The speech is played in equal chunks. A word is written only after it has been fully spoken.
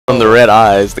From the red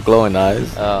eyes, the glowing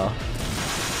eyes. Oh.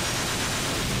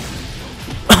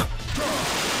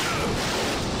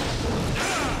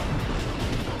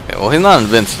 Okay, well, he's not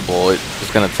invincible. It's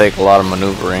just gonna take a lot of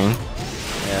maneuvering.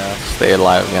 Yeah. Stay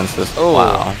alive against this. Oh.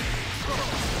 Wow.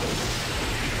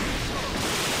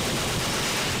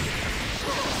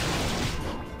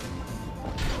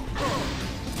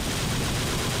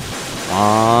 Come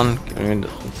on, give me the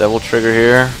devil trigger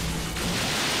here.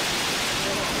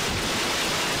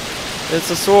 It's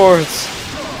the swords.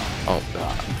 Oh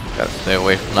god, gotta stay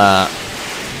away from that.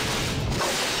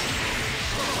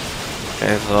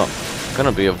 Okay, so I'm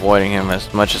gonna be avoiding him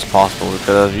as much as possible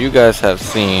because as you guys have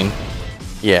seen,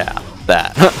 yeah,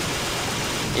 that.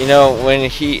 You know,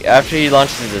 when after he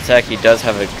launches his attack, he does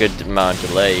have a good amount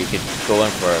of delay. You could go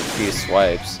in for a few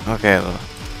swipes. Okay,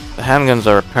 the handguns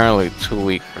are apparently too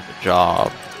weak for the job.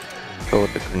 Go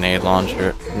with the grenade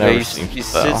launcher. Never seems to you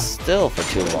fail. sit still for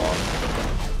too long.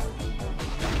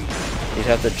 You'd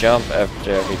have to jump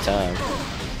after every time.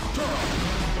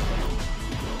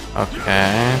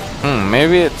 Okay.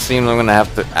 Maybe it seems I'm gonna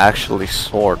have to actually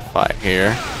sword fight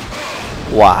here.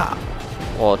 Wow.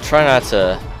 Well, try not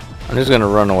to. I'm just gonna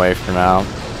run away for now.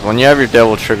 When you have your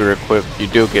devil trigger equipped, you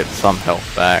do get some health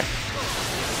back.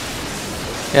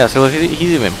 Yeah, so he's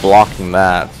even blocking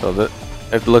that, so that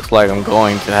it looks like I'm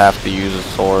going to have to use a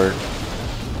sword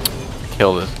to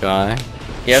kill this guy.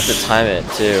 You have to time it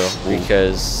too,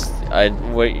 because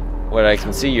what I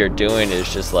can see you're doing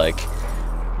is just like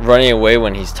running away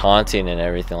when he's taunting and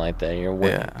everything like that. You're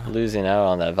losing out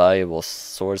on that valuable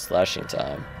sword slashing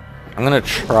time. I'm gonna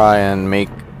try and make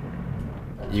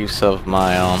use of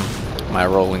my my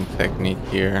rolling technique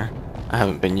here. I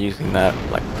haven't been using that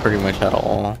like pretty much at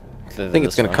all. I think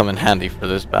it's gonna come in handy for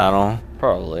this battle.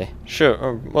 Probably. Sure,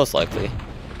 or most likely.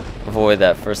 Avoid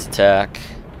that first attack.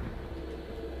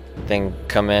 Then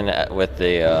come in with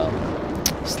the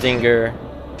stinger.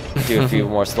 Do a few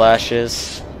more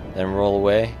slashes. Then roll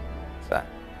away. Just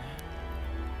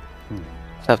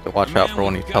have to watch out for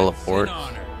when he teleports.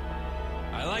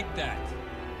 I like that.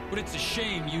 But it's a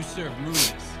shame you serve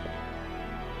Munis.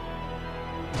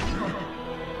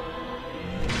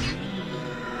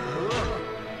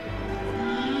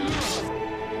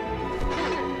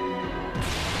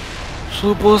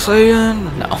 Super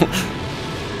Saiyan? No.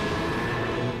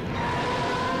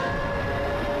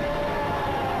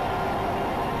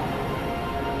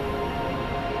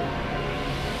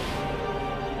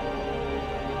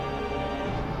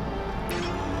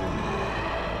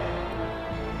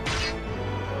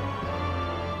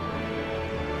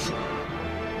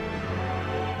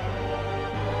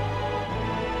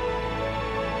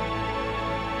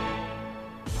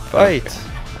 Fight! Okay.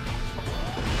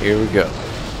 Here we go.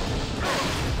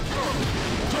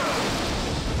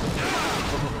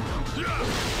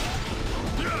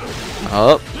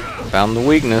 Oh, found the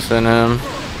weakness in him.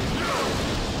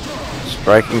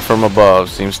 Striking from above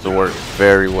seems to work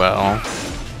very well.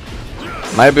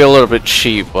 Might be a little bit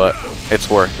cheap, but it's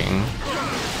working.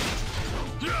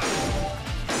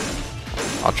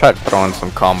 I'll try to throw in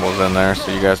some combos in there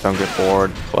so you guys don't get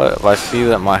bored. But if I see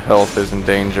that my health is in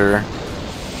danger,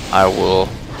 I will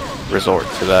resort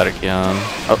to that again.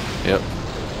 Oh, yep.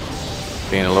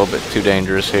 Being a little bit too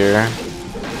dangerous here.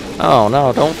 Oh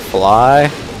no, don't fly.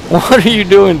 What are you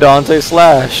doing, Dante?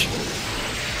 Slash.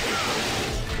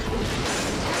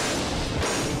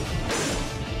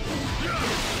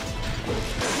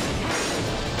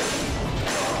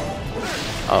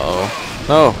 Uh-oh.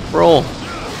 No, roll.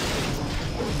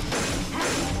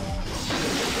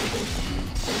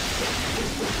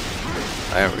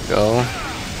 There we go.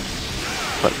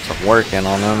 Put some work in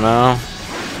on him now.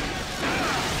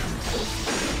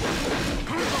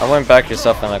 I wouldn't back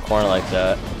yourself in a corner like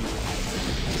that.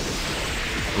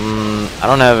 I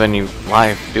don't have any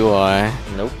life, do I?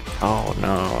 Nope. Oh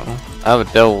no. I have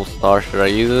a devil star. Should I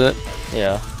use it?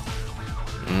 Yeah.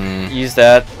 Use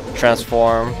that,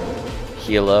 transform,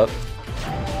 heal up.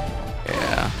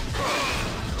 Yeah.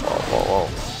 Whoa.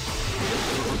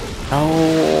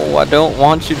 No, I don't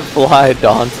want you to fly,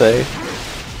 Dante.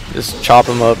 Just chop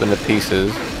him up into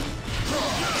pieces.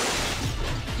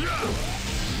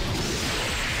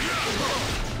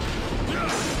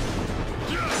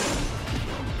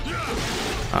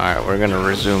 Alright, we're gonna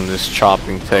resume this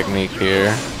chopping technique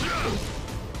here.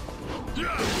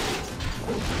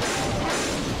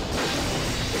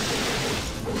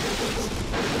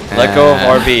 Let go of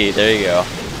RB, there you go.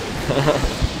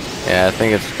 Yeah, I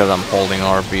think it's because I'm holding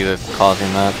RB that's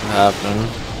causing that to happen.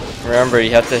 Remember,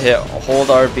 you have to hold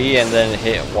RB and then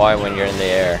hit Y when you're in the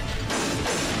air.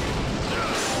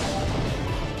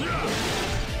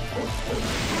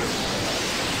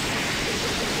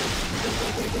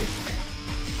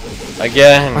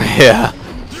 Again. Yeah.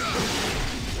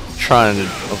 Trying to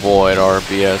avoid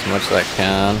RP as much as I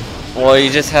can. Well, you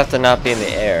just have to not be in the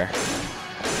air.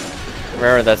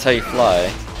 Remember, that's how you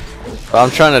fly. But I'm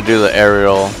trying to do the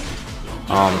aerial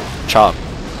chop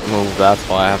move. That's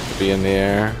why I have to be in the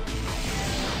air.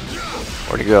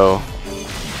 Where'd he go?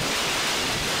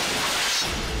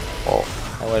 Oh,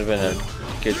 That would have been a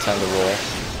good time to roll.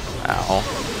 ow.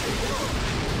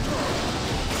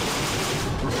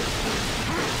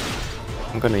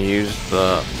 I'm gonna use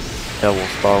the Devil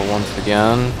Star once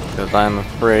again because I'm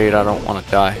afraid I don't want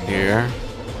to die here.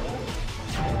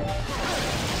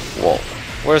 Whoa.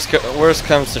 Worst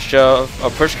comes to shove, or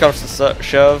push comes to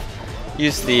shove,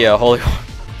 use the holy one.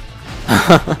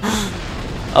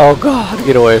 Oh god,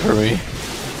 get away from me.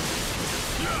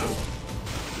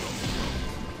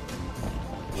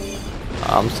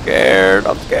 I'm scared,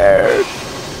 I'm scared.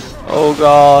 Oh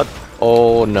god.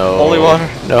 Oh no. Holy water?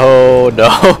 No, no.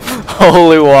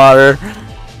 Holy water.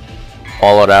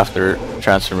 Followed after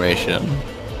transformation.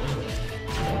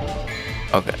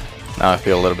 Okay, now I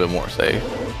feel a little bit more safe.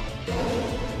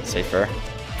 Safer.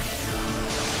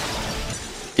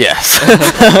 Yes.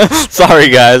 Sorry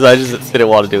guys, I just didn't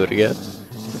want to do it again.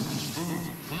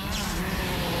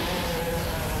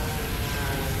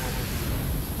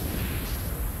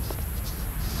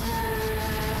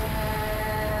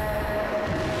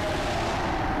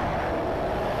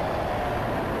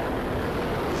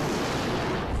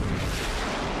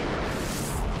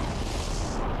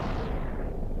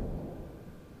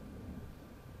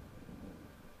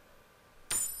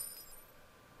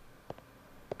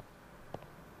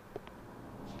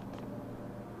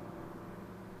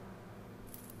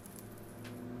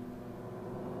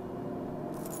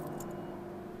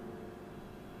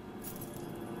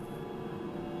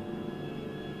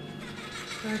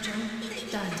 Virgil,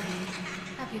 Dante,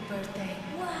 happy birthday.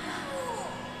 Wow!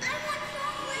 I want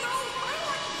chocolate! No, I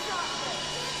want chocolate!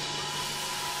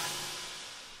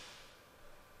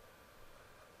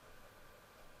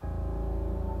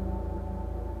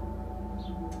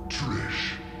 Trish,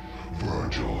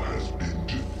 Virgil has been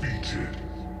defeated.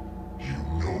 You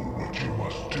know what you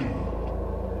must do.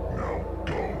 Now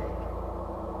go.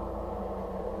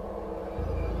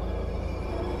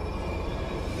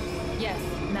 Yes,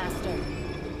 Master.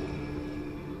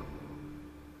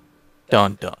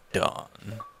 Dun dun dun.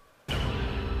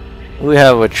 We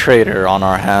have a traitor on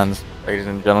our hands, ladies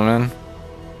and gentlemen.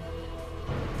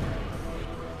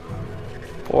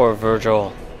 Poor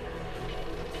Virgil.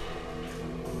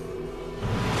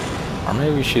 Or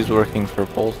maybe she's working for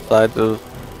both sides of,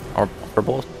 or for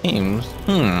both teams.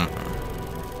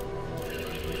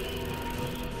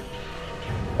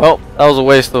 Well, that was a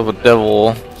waste of a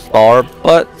devil star,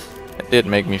 but it did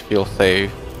make me feel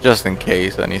safe, just in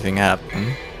case anything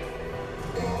happened.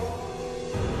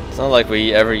 It's not like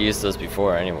we ever used those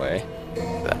before anyway.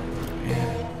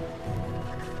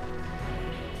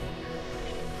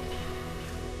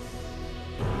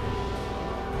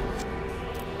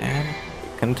 And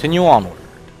continue onward.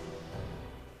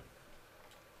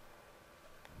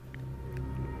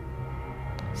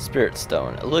 Spirit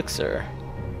Stone Elixir.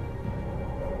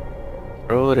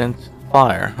 Throw it into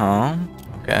fire, huh?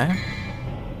 Okay.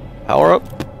 Power up.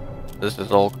 This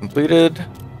is all completed.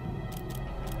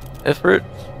 Ifrit.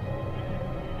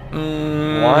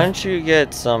 Why don't you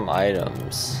get some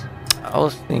items? I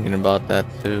was thinking about that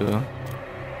too.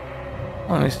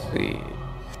 Let me see.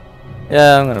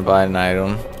 Yeah, I'm gonna buy an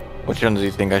item. Which one do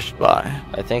you think I should buy?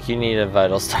 I think you need a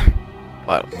Vital Star.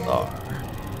 Vital Star.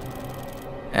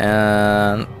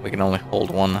 And we can only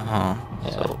hold one, huh? Yeah.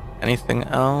 So, anything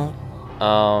else?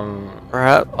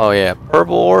 Perhaps? Oh yeah,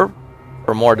 Purple Orb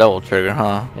for more Devil Trigger,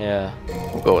 huh? Yeah.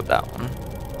 We'll go with that one.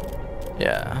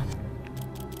 Yeah.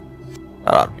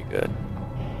 That ought to be good.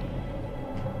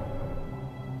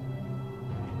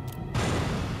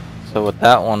 So with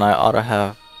that one, I ought to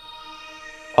have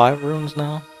 5 rooms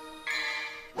now.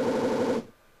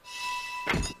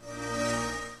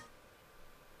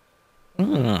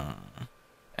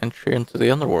 Entry into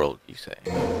the underworld, you say?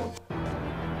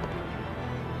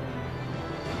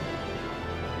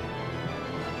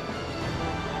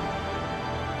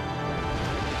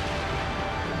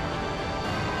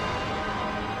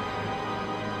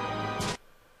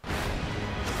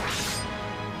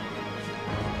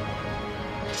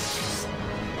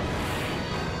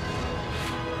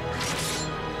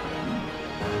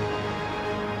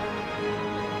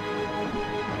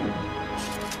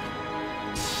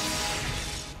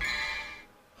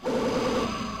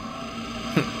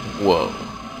 Whoa.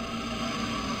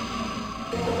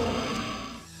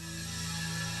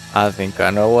 I think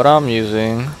I know what I'm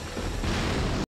using.